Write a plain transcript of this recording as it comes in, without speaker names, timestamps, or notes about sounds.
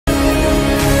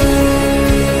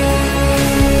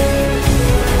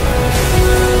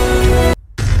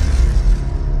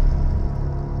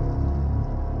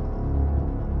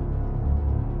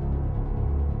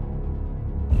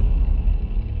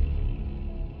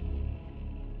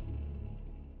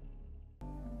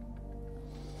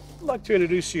I'd like to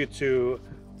introduce you to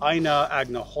Aaina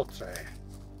Agnihotri.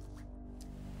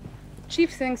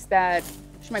 Chief thinks that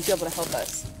she might be able to help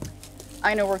us.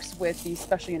 Aaina works with the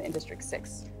Special Unit in District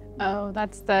 6. Oh,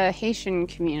 that's the Haitian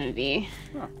community.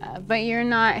 Huh. But you're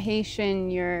not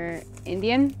Haitian, you're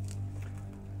Indian?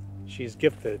 She's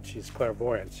gifted, she's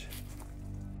clairvoyant.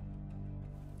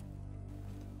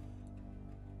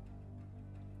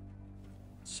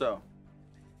 So,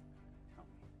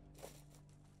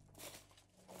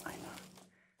 Aaina,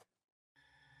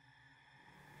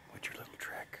 what's your little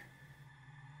trick?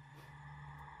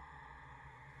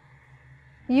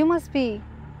 You must be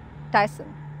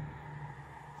Tyson.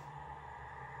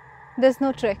 There's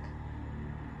no trick.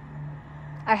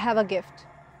 I have a gift.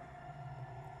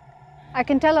 I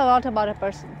can tell a lot about a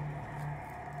person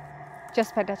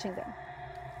just by touching them.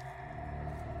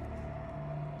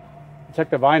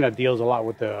 Detective Aaina deals a lot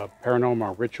with the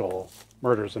paranormal ritual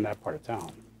murders in that part of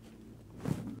town.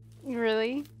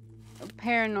 Really?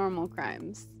 Paranormal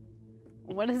crimes.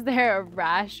 What is there, a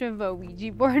rash of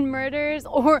Ouija board murders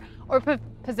or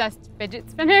possessed fidget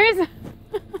spinners?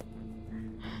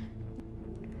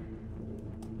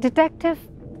 Detective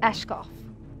Ashkoff.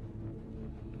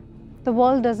 The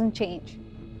world doesn't change.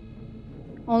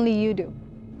 Only you do.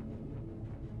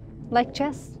 Like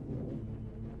chess.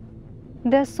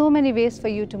 There are so many ways for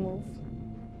you to move.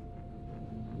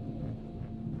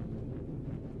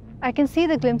 I can see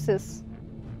the glimpses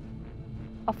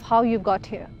of how you got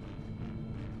here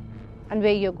and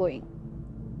where you're going.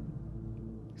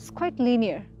 It's quite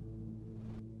linear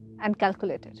and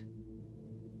calculated.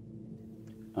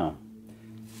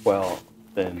 Well,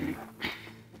 then,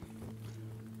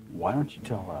 why don't you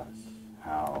tell us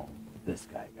how this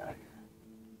guy got here?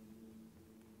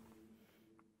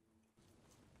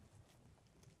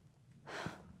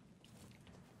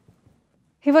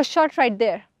 He was shot right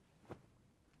there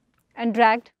and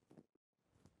dragged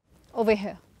over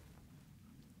here.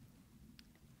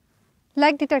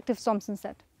 Like Detective Thompson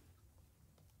said.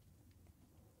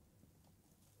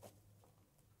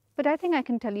 But I think I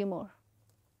can tell you more.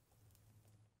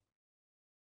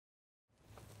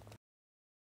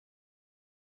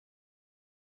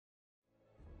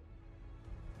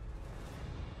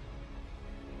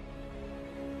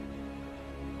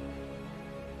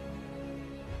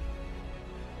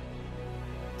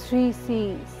 Three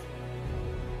C's.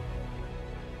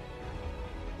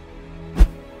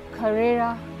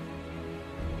 Carrera,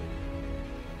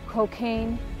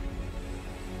 cocaine,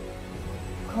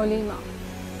 Colima.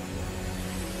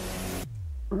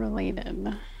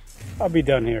 Related. I'll be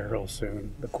done here real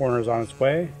soon. The coroner's on its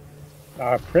way.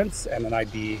 Prints and an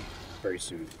ID very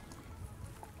soon.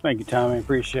 Thank you, Tommy.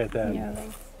 Appreciate that. Yeah,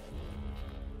 thanks.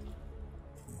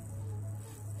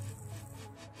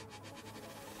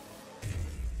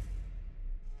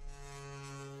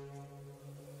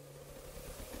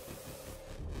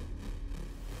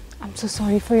 I'm so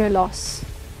sorry for your loss.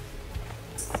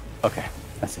 Okay,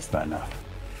 that's just about enough.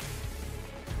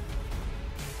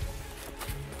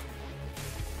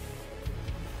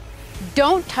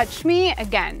 Don't touch me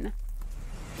again.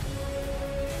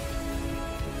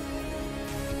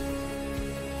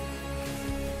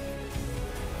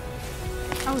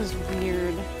 That was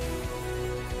weird.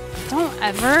 Don't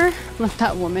ever let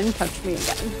that woman touch me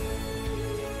again.